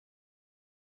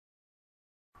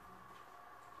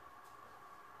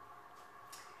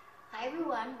Hi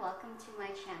everyone, welcome to my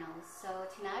channel. So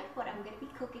tonight what I'm going to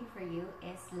be cooking for you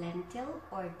is lentil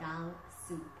or dal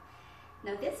soup.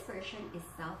 Now this version is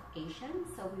South Asian,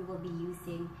 so we will be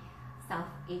using South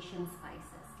Asian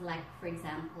spices like, for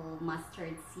example,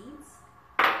 mustard seeds,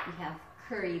 we have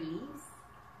curry leaves,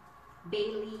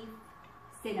 bay leaf,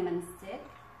 cinnamon stick,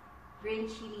 green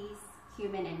chilies,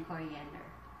 cumin and coriander.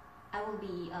 I will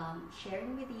be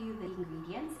sharing with you the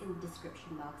ingredients in the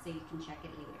description box so you can check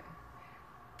it later.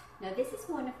 Now this is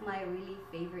one of my really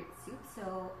favorite soups,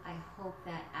 so I hope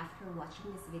that after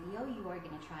watching this video you are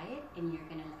going to try it and you're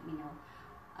going to let me know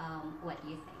what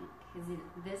you think, because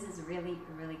this is really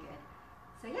good.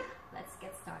 So yeah, let's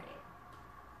get started.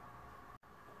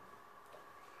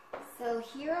 So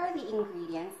here are the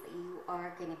ingredients that you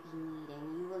are going to be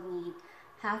needing. You will need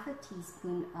half a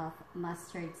teaspoon of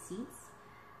mustard seeds,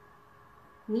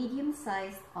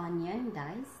 medium-sized onion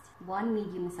diced, 1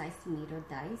 medium-sized tomato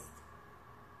diced,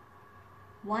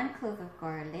 1 clove of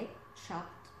garlic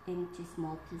chopped into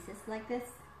small pieces like this,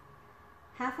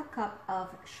 half a cup of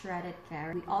shredded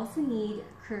carrot. We also need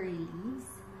curry leaves.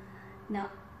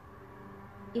 Now,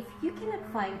 if you cannot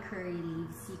find curry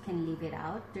leaves, you can leave it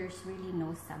out. There's really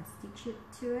no substitute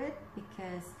to it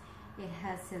because it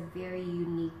has a very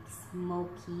unique,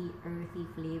 smoky, earthy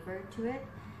flavor to it.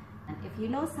 And if you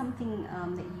know something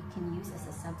that you can use as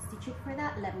a substitute for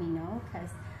that, let me know, because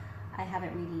I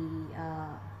haven't really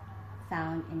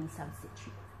found any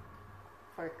substitute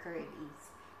for curry leaves.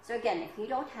 So again, if you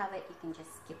don't have it, you can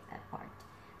just skip that part.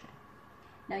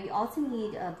 Now you also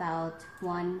need about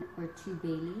 1 or 2 bay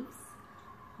leaves,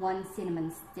 1 cinnamon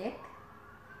stick.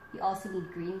 You also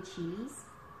need green chilies.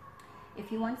 If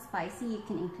you want spicy, you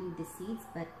can include the seeds,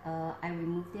 but I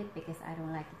removed it because I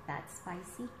don't like it that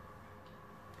spicy.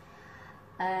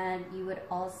 And you would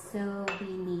also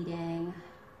be needing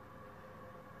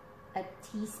a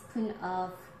teaspoon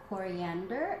of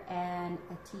coriander and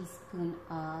a teaspoon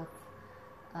of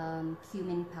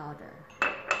cumin powder.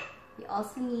 You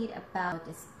also need about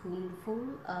a spoonful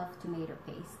of tomato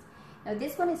paste. Now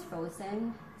this one is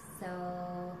frozen, so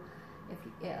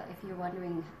if you're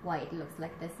wondering why it looks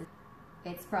like this,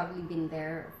 it's probably been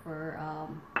there for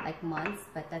like months,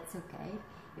 but that's okay.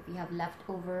 If you have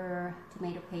leftover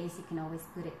tomato paste, you can always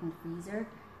put it in the freezer.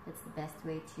 That's the best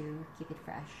way to keep it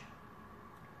fresh.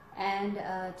 And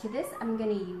to this, I'm going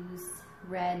to use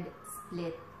red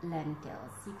split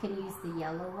lentils. You can use the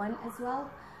yellow one as well.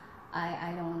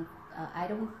 I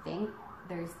don't think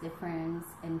there's difference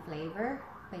in flavor,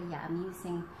 but yeah, I'm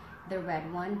using the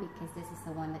red one because this is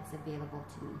the one that's available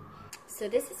to me. So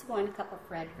this is 1 cup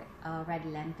of red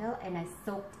lentil, and I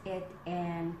soaked it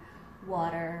in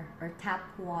water or tap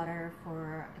water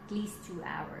for at least 2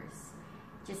 hours,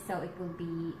 just so it will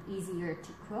be easier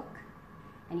to cook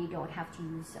and you don't have to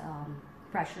use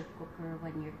pressure cooker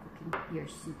when you're cooking your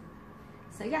soup.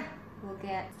 So yeah, we'll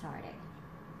get started.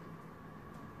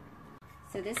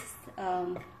 So this is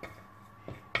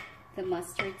the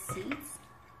mustard seeds.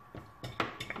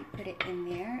 You put it in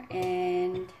there,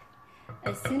 and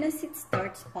as soon as it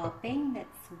starts popping,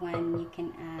 that's when you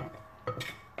can add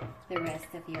the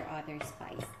rest of your other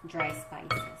dry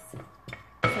spices.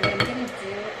 So what I'm going to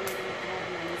do is add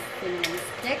my cinnamon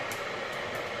stick.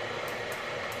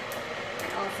 I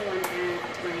also want to add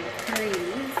my curry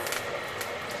leaves.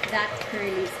 That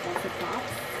curry leaves also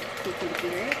pops, you can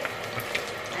hear it.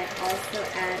 I also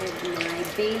added my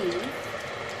bay leaf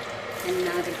and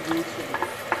now the green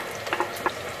chilies.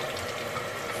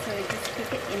 So you just put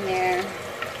it in there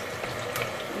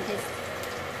and just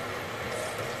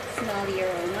smell the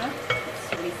aroma.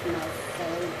 It really smells so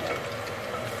good.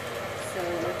 So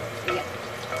yeah.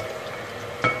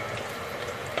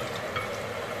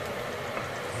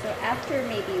 So after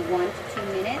maybe 1 to 2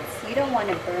 minutes, you don't want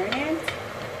to burn it,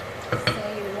 so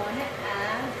you want to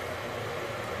add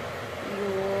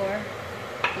your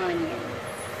onions.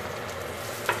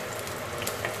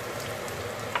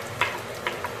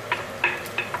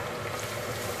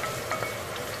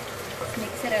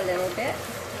 Mix it a little bit,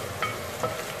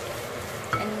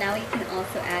 and now you can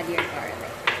also add your garlic.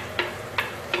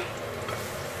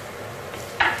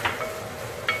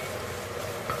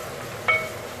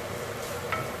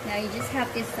 Now you just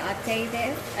have to saute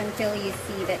this until you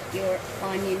see that your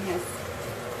onion has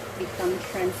become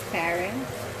transparent.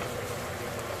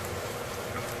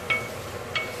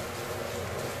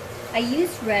 I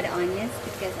use red onions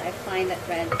because I find that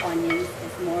red onions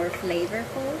is more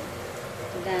flavorful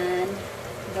than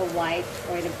the white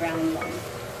or the brown one.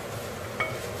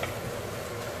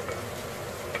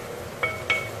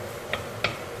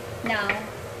 Now,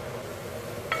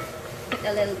 put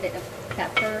a little bit of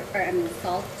pepper, or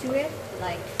salt to it,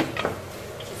 like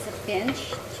just a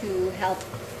pinch to help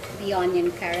the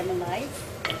onion caramelize.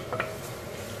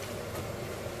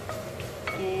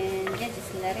 And yeah,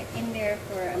 just let it in there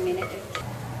for a minute or two.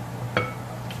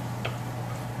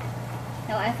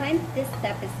 Now I find this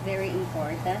step is very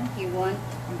important. You want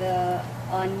the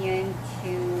onion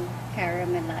to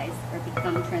caramelize or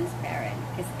become transparent,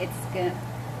 because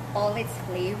all its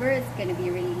flavor is gonna be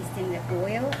released in the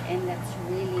oil, and that's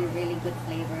really good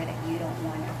flavor that you don't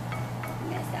want to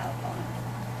miss out on.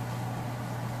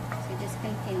 So just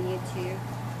continue to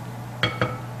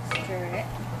stir it.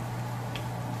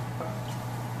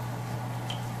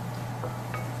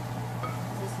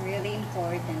 This is really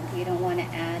important. You don't want to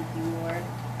add your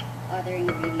other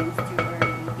ingredients too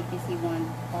early, because you want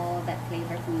all that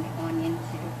flavor from the onion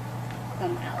to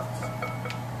come out.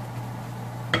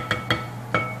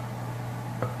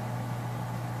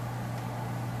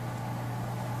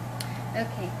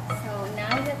 Okay, so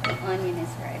now that the onion is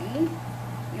ready,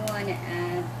 you want to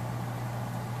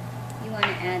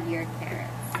add your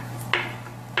carrots.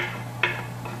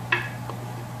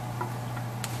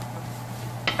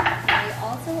 You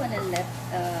also want to let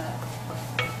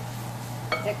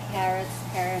the carrots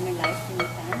caramelize in the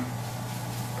pan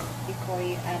before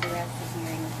you add the rest of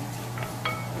your ingredients.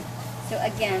 So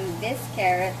again, these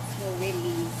carrots will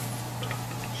release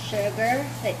sugar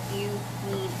that you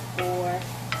need for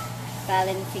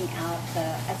balancing out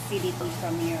the acidity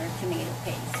from your tomato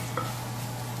paste.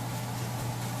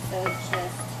 So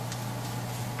just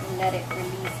let it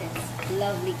release its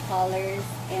lovely colors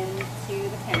into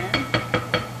the pan.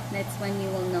 That's when you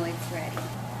will know it's ready.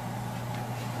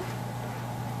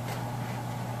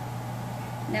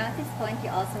 Now at this point, you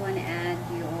also want to add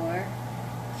your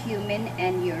cumin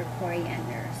and your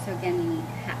coriander. So again, you need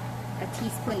a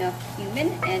teaspoon of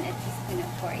cumin and a teaspoon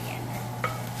of coriander.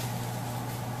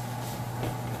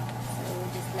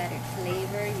 Let it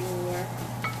flavor your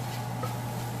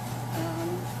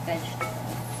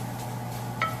vegetables.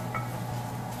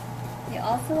 You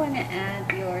also want to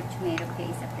add your tomato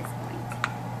paste at this point.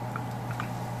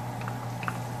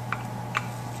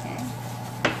 Okay.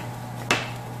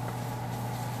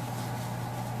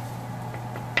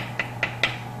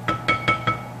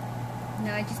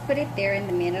 Now I just put it there in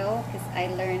the middle because I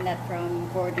learned that from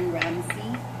Gordon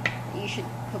Ramsay. You should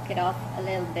cook it off a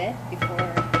little bit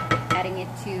before adding it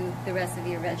to the rest of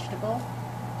your vegetable,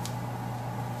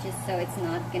 just so it's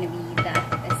not going to be that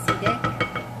acidic.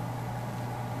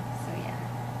 So yeah,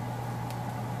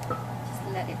 just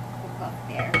let it cook up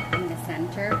there in the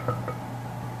center.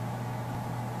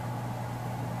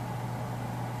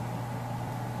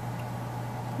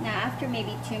 Now after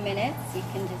maybe 2 minutes, you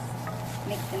can just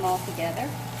mix them all together,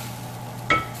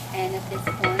 and at this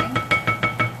point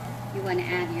you want to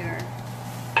add your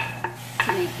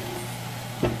tomatoes.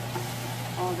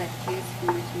 All that juice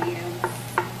from the tomatoes.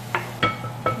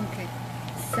 Okay,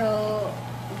 so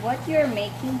what you're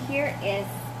making here is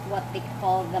what they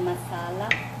call the masala,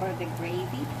 or the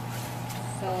gravy.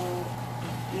 So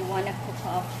you want to cook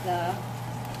off the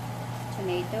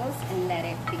tomatoes and let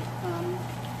it become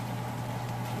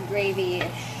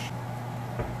gravy-ish.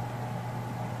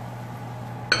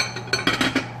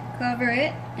 Cover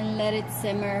it and let it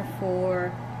simmer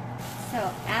for,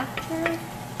 so after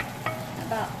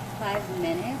about 5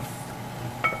 minutes,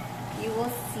 you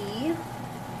will see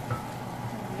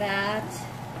that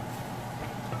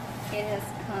it has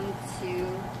come to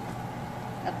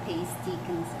a pasty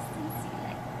consistency,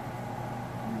 like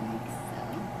so.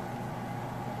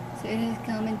 So it has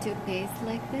come into a paste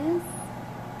like this,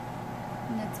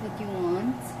 and that's what you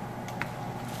want.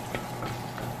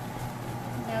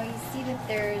 Now you see that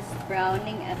there's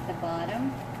browning at the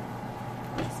bottom.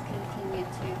 Just continue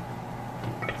to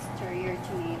stir your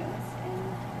tomatoes and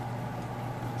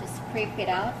just scrape it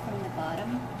out from the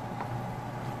bottom.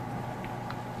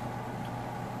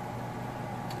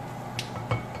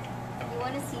 You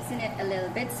want to season it a little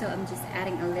bit, so I'm just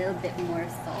adding a little bit more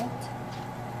salt.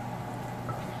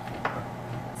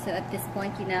 So at this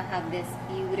point, you now have this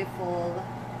beautiful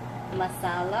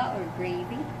masala or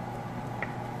gravy.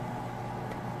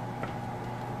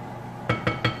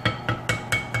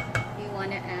 You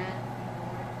want to add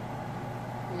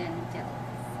lentils.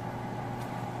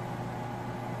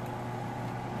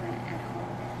 I'm going to add all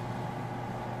of it.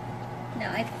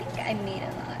 Now I think I made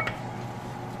a lot.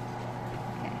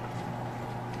 Okay.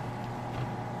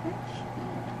 That should be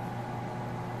enough.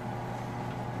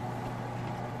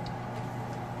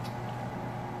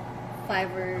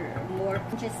 5 or more.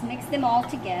 Just mix them all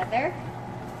together.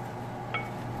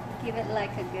 Give it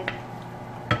like a good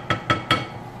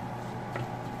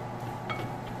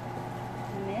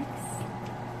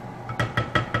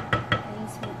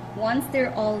once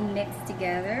they're all mixed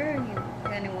together, you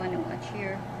kind of want to watch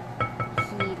your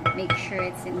heat, make sure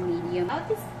it's in medium. At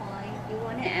this point, you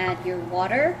want to add your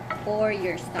water or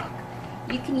your stock.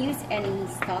 You can use any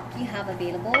stock you have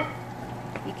available.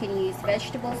 You can use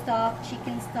vegetable stock,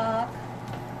 chicken stock,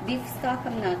 beef stock.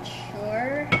 I'm not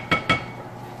sure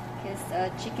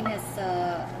because chicken has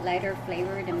a lighter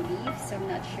flavor than beef, so I'm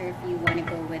not sure if you want to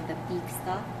go with the beef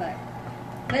stock, but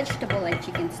vegetable and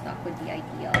chicken stock would be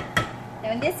ideal.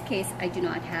 Now in this case, I do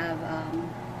not have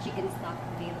chicken stock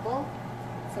available.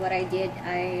 So what I did,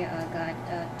 I got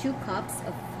 2 cups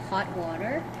of hot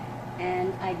water,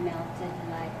 and I melted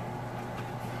like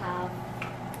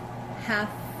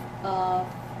half of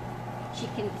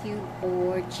chicken cube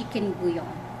or chicken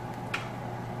bouillon.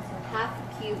 So half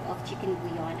a cube of chicken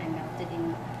bouillon I melted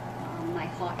in my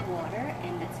hot water,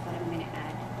 and that's what I'm going to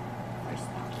add for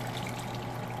stock.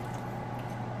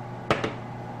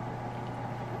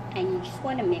 And you just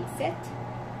want to mix it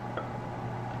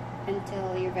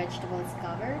until your vegetable is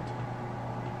covered.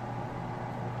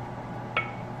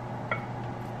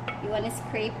 You want to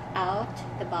scrape out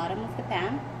the bottom of the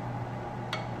pan.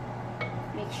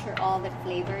 Make sure all the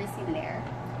flavor is in there.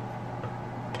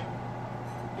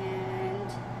 And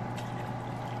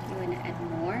you want to add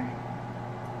more.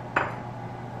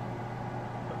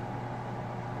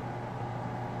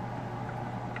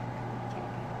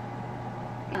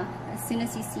 As soon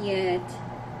as you see it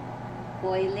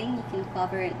boiling, you can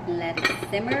cover it and let it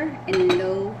simmer in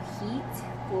low heat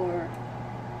for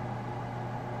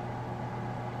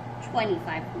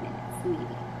 25 minutes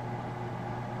maybe,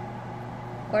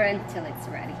 or until it's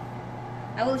ready.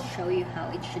 I will show you how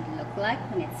it should look like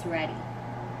when it's ready.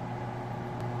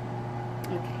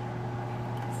 Okay,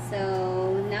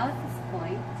 so now at this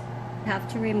point, you have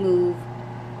to remove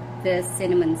the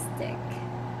cinnamon stick.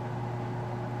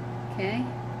 Okay.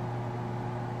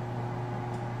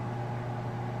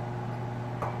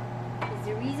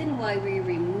 The reason why we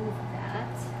remove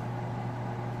that,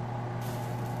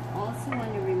 also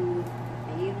want to remove the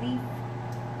bay leaf.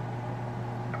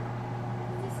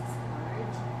 This is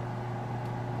hard.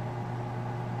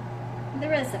 The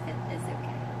rest of it is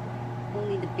okay.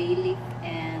 Only the bay leaf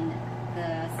and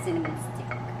the cinnamon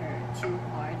stick are too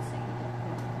hard, so you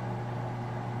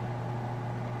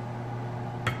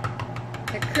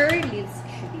don't. The curry leaves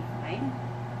should be fine.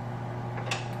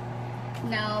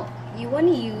 Now you want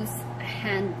to use a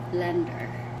hand blender.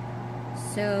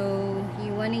 So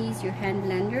you want to use your hand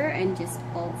blender and just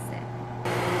pulse it.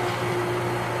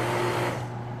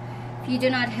 If you do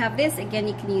not have this, again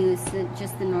you can use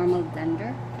just the normal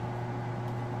blender.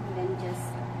 And then just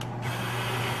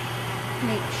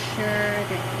make sure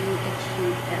that you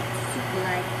achieve that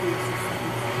soup-like consistency.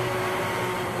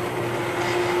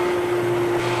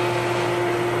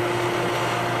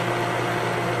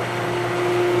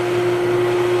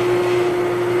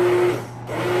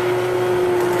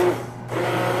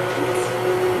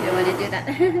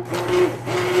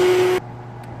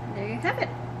 There you have it.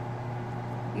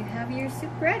 You have your soup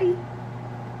ready.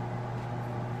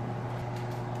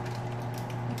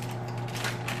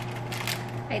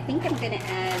 I think I'm gonna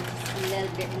add a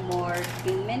little bit more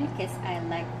cumin because I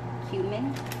like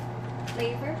cumin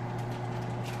flavor.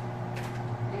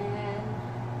 And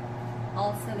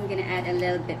also I'm gonna add a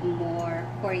little bit more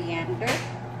coriander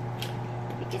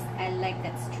because I like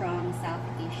that strong South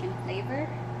Asian flavor.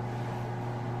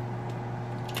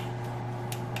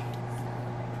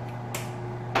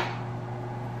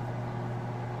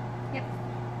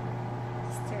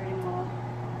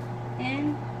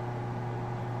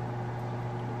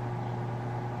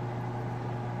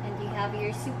 And you have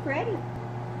your soup ready.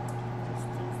 Just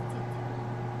taste it.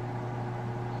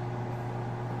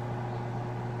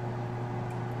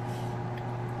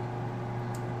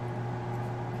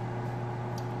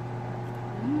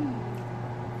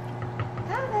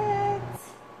 Have it.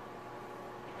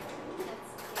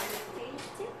 Let's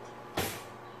taste it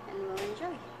and we'll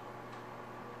enjoy.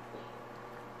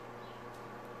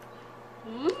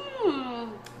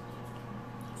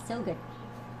 So good.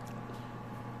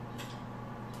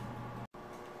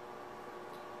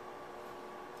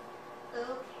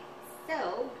 Okay,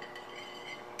 so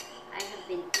I have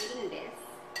been eating this.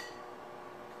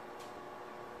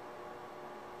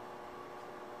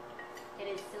 It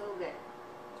is so good.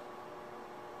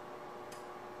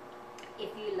 If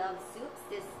you love soups,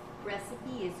 this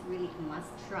recipe is really a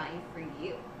must try for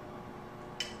you.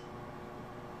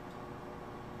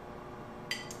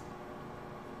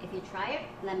 If you try it,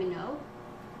 let me know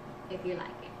if you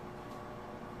like it.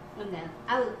 And then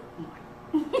I will cook more.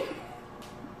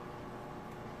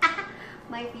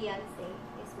 My fiance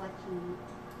is watching me.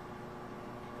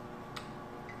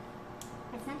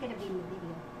 it's not going to be in the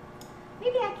video.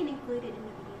 Maybe I can include it in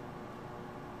the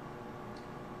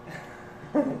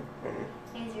video.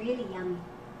 It's really yummy.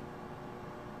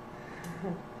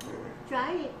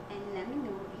 Try it and let me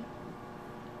know.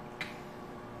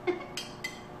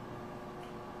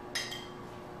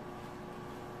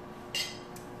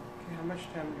 Okay, how much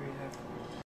time do we have?